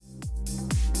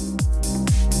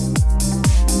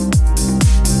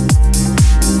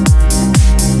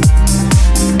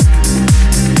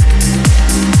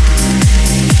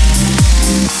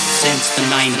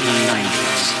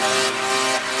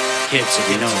kids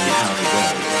have known how to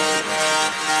roll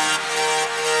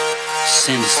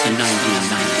since the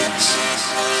 1990s.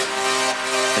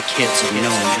 The kids have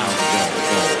known how to roll.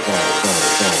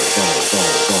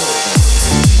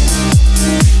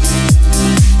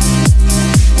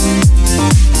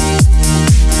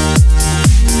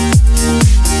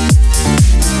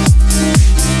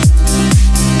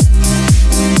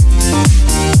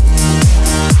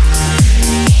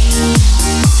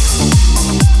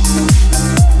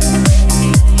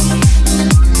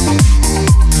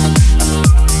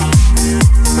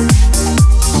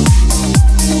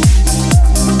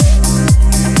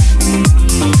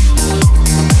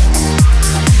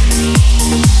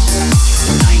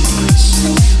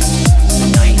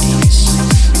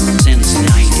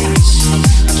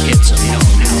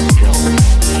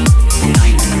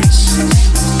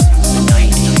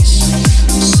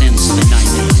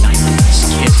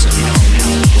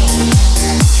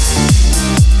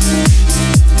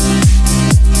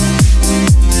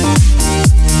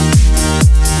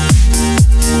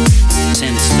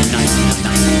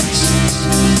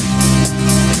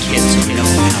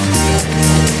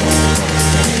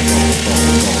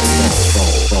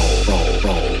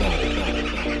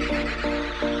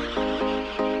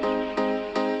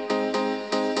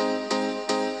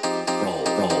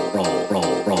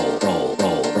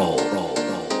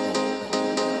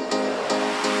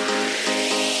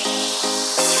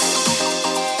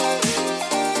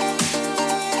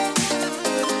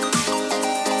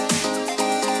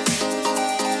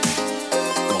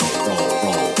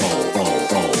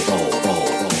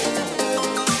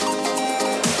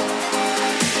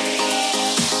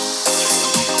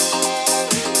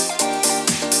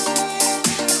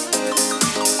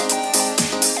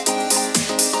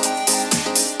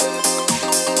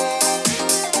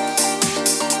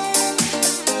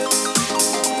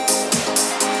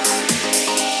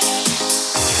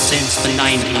 Since the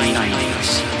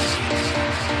 1990s,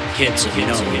 kids have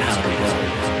known how to roll.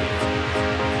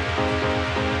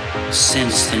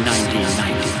 Since the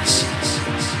 1990s,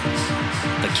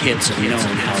 the kids have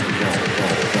known how to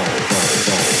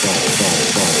roll.